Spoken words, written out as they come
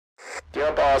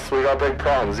Yeah, boss, we got big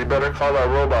problems. You better call that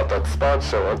robot that spot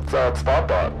show. It's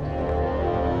Spotbot.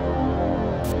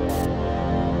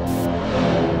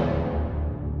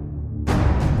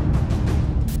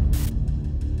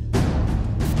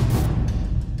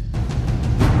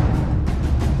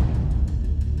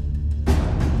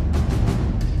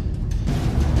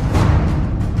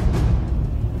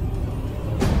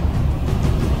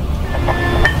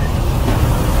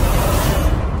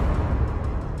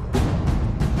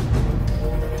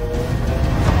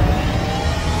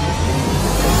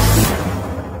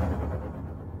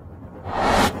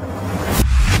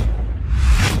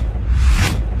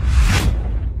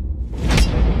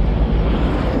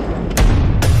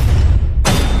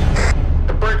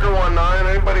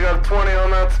 Anybody got a 20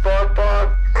 on that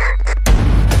Spotbot?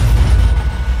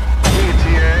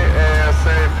 ETA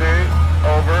ASAP,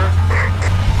 over.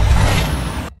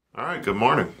 Alright, good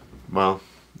morning. Well,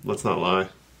 let's not lie.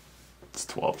 It's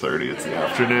 12:30, it's the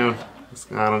afternoon.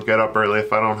 I don't get up early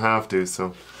if I don't have to,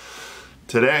 so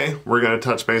today we're going to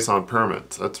touch base on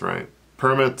permits. That's right.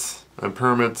 Permits and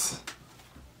permits.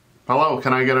 Hello,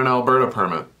 can I get an Alberta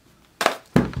permit?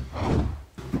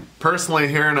 Personally,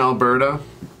 here in Alberta,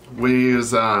 we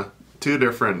use two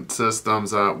different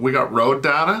systems. We got road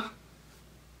data,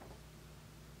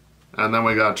 and then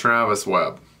we got Travis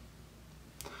Web.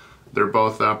 They're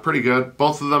both pretty good.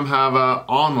 Both of them have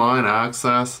online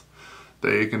access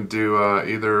that you can do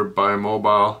either by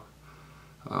mobile,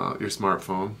 your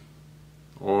smartphone,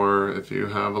 or if you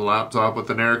have a laptop with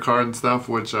an air card and stuff,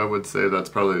 which I would say that's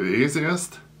probably the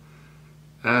easiest.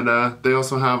 And they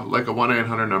also have like a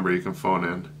 1-800 number you can phone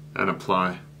in and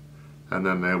apply. And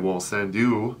then they will send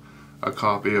you a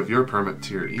copy of your permit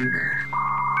to your email.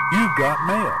 You've got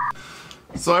mail.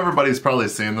 So everybody's probably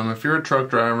seen them. If you're a truck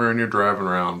driver and you're driving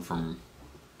around from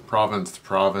province to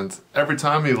province, every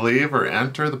time you leave or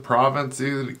enter the province,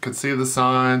 you can see the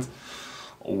signs.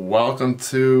 Welcome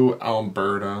to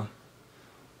Alberta.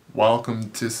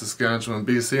 Welcome to Saskatchewan,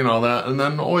 BC, and all that. And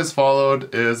then always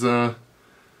followed is a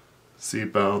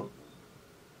seatbelt.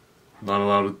 Not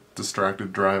allowed of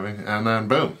distracted driving. And then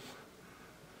boom.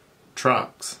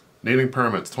 Trucks needing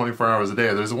permits 24 hours a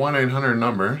day. There's a 1-800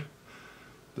 number.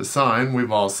 The sign,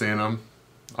 we've all seen them.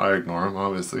 I ignore them,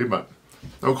 obviously, but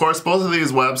of course, both of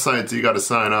these websites you got to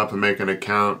sign up and make an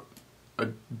account. I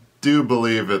do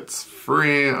believe it's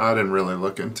free. I didn't really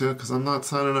look into it because I'm not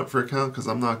signing up for an account because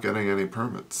I'm not getting any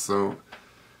permits. So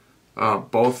I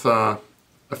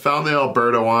found the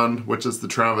Alberta one, which is the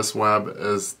Travis Web,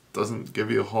 doesn't give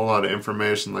you a whole lot of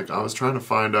information. Like I was trying to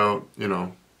find out,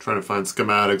 trying to find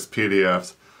schematics,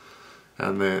 PDFs,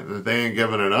 and they ain't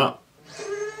giving it up.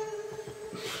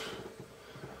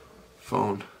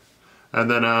 Phone.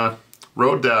 And then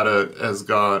road data has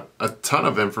got a ton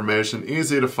of information,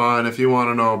 easy to find if you want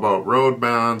to know about road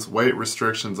bans, weight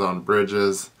restrictions on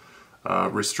bridges,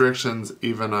 restrictions,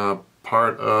 even a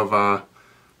part of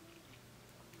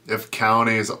if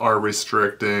counties are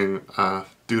restricting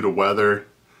due to weather,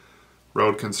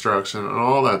 road construction, and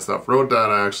all that stuff. Road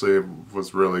data actually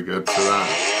was really good for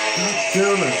that. God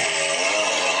damn it.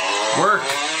 Work!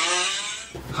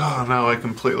 Oh, now I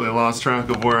completely lost track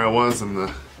of where I was in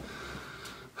the...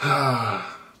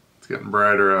 It's getting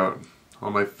brighter out.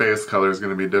 All my face color is going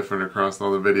to be different across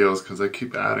all the videos because I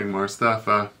keep adding more stuff.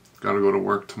 Gotta go to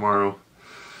work tomorrow.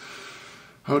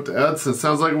 Out to Edson.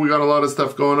 Sounds like we got a lot of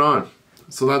stuff going on.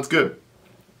 So that's good.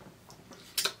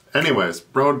 Anyways,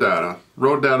 road data.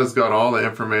 Road data's got all the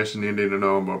information you need to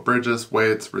know about bridges,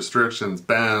 weights, restrictions,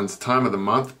 bans, time of the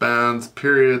month bans,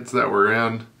 periods that we're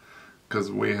in,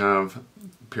 because we have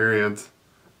periods,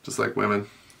 just like women,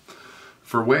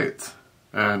 for weights.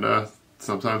 And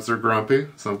sometimes they're grumpy,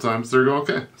 sometimes they're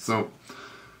okay. So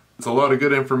it's a lot of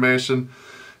good information.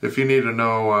 If you need to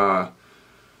know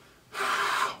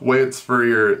weights for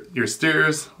your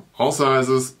steers, all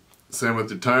sizes, same with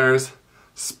your tires,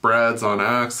 spreads on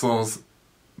axles,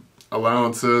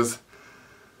 allowances.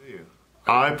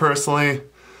 I personally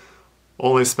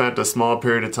only spent a small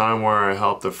period of time where I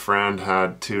helped a friend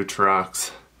had 2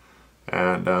 trucks,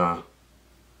 and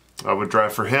I would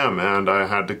drive for him, and I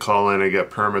had to call in and get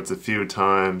permits a few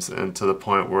times, and to the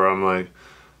point where I'm like,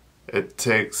 it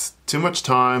takes too much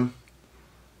time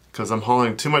because I'm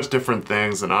hauling too much different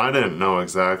things, and I didn't know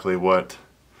exactly what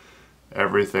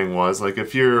everything was. Like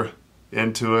if you're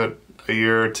into it a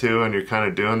year or two and you're kind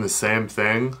of doing the same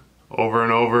thing over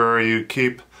and over, or you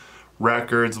keep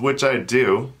records, which I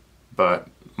do, but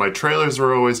my trailers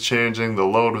were always changing, the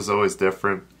load was always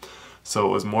different, so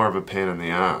it was more of a pain in the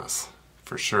ass,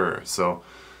 for sure. So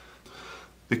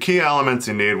the key elements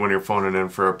you need when you're phoning in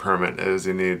for a permit is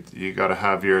you got to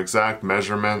have your exact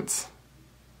measurements,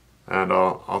 and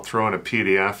I'll throw in a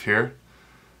PDF here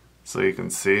so you can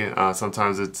see.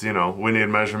 Sometimes it's, you know, we need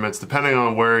measurements depending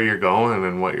on where you're going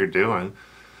and what you're doing.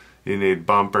 You need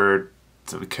bumper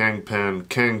to kingpin,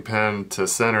 kingpin to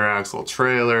center axle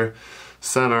trailer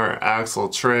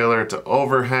to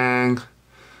overhang,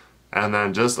 and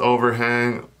then just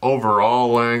overhang,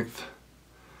 overall length.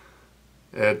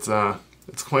 It's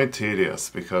quite tedious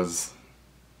because,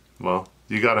 well,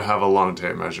 you got to have a long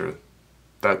tape measure.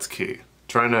 That's key.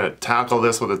 Trying to tackle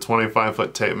this with a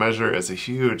 25-foot tape measure is a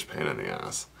huge pain in the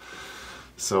ass.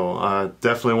 So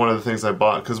definitely one of the things I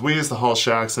bought, because we used to haul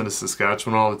shacks into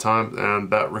Saskatchewan all the time, and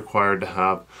that required to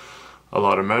have a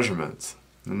lot of measurements.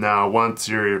 Now once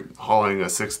you're hauling a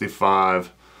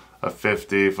 65, a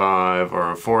 55,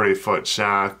 or a 40-foot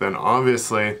shack, then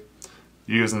obviously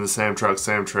using the same truck,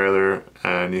 same trailer,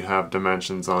 and you have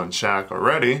dimensions on shack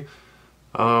already,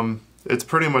 it's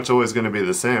pretty much always going to be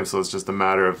the same. So it's just a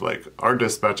matter of, like, our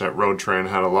dispatch at Road Train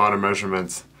had a lot of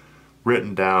measurements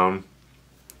written down,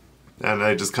 and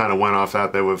they just kind of went off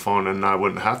that. They would phone and I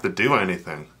wouldn't have to do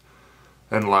anything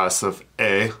unless if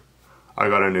A, I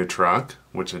got a new truck,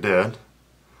 which I did,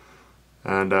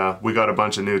 and we got a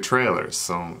bunch of new trailers.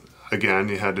 So again,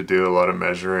 you had to do a lot of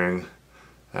measuring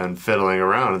and fiddling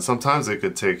around, and sometimes it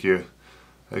could take you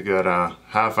a good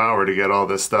half hour to get all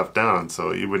this stuff down.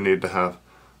 So you would need to have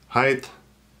height,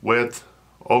 width,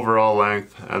 overall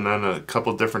length, and then a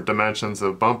couple different dimensions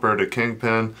of bumper to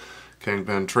kingpin,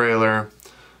 kingpin trailer,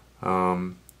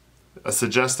 a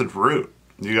suggested route.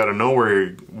 You got to know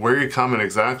where you're coming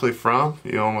exactly from.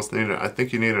 You almost need I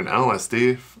think you need an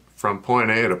LSD from point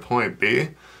A to point B,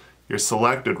 your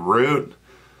selected route.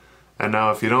 And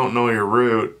now if you don't know your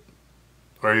route,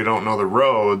 or you don't know the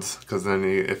roads, because then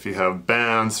if you have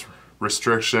bans,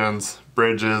 restrictions,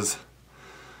 bridges,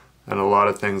 and a lot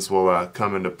of things will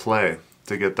come into play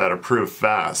to get that approved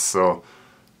fast. So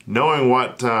knowing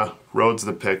what roads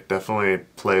to pick definitely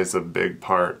plays a big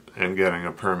part in getting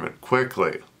a permit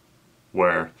quickly.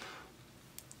 Where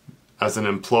as an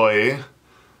employee,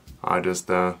 I just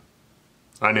I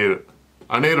need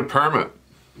a permit.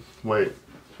 Wait,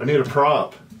 I need a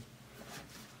prop.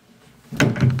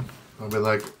 I'll be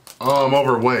like, oh, I'm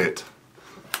overweight.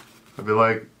 I'd be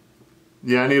like,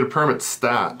 yeah, I need a permit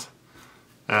stat.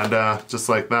 And just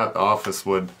like that, the office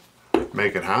would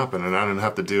make it happen, and I didn't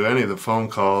have to do any of the phone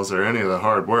calls or any of the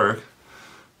hard work.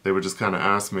 They would just kind of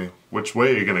ask me, which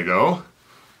way are you gonna go?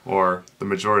 Or the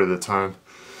majority of the time,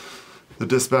 the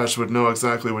dispatch would know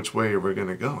exactly which way you were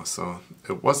gonna go, so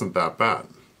it wasn't that bad.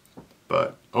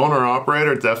 But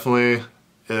owner-operator definitely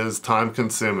is time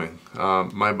consuming.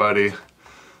 My buddy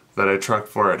that I trucked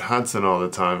for at Hudson all the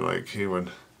time, like he would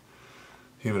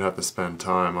have to spend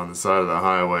time on the side of the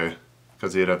highway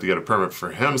because he'd have to get a permit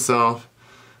for himself,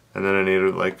 and then I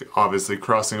needed, like, obviously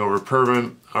crossing over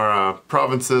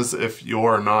provinces if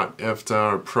you're not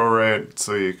IFTA or prorate,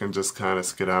 so you can just kind of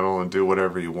skedaddle and do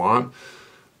whatever you want.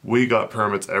 We got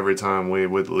permits every time we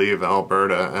would leave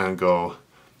Alberta and go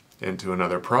into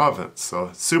another province, so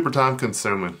super time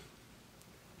consuming.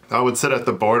 I would sit at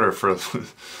the border for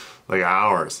like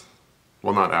hours.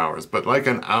 Well, not hours, but like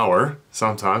an hour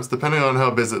sometimes, depending on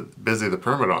how busy the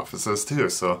permit office is too.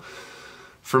 So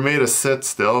for me to sit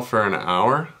still for an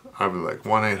hour, I'd be like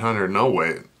 1-800 no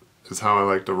wait is how I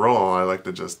like to roll. I like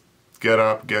to just get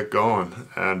up, get going,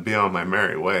 and be on my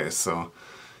merry way. So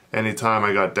anytime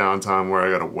I got downtime where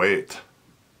I gotta wait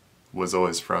was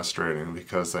always frustrating,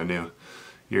 because I knew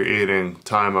you're eating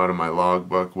time out of my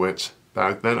logbook, which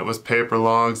back then it was paper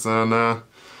logs, and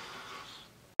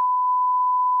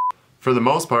for the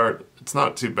most part, it's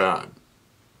not too bad.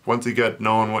 Once you get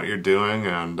knowing what you're doing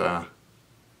and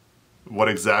what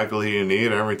exactly you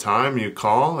need every time you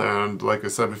call, and like I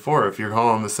said before, if you're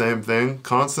hauling the same thing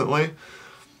constantly,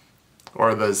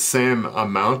 or the same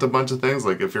amount, a bunch of things,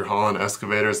 like if you're hauling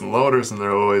excavators and loaders and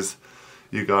they're always,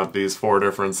 you got these 4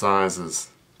 different sizes,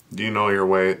 you know your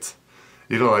weights,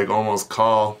 you can like almost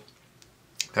call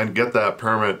and get that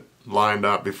permit lined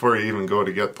up before you even go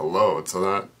to get the load,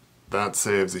 so that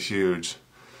saves a huge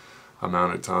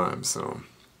amount of time. So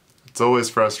it's always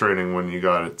frustrating when you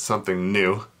got something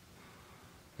new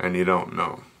and you don't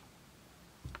know.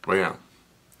 But yeah,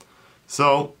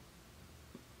 so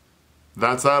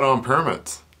that's that on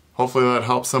permits. Hopefully that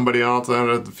helps somebody else out.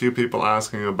 A few people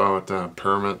asking about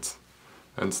permits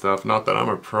and stuff. Not that I'm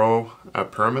a pro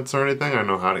at permits or anything. I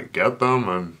know how to get them,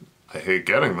 and I hate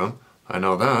getting them. I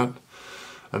know that.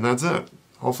 And that's it.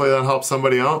 Hopefully that helps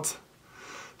somebody else.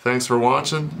 Thanks for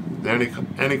watching.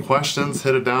 Any questions,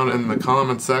 hit it down in the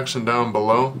comment section down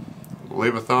below.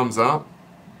 Leave a thumbs up.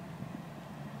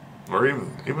 Or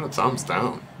even a thumbs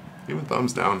down. Even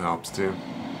thumbs down helps too.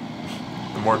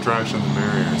 The more traction, the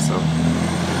merrier. So,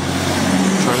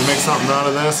 trying to make something out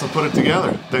of this and put it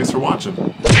together. Thanks for watching.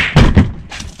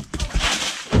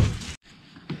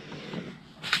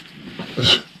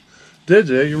 Did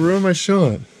you? You ruined my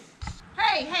shot.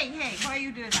 Hey, why are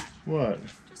you doing that? What?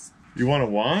 Just You want to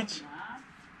watch?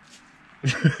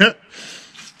 nah.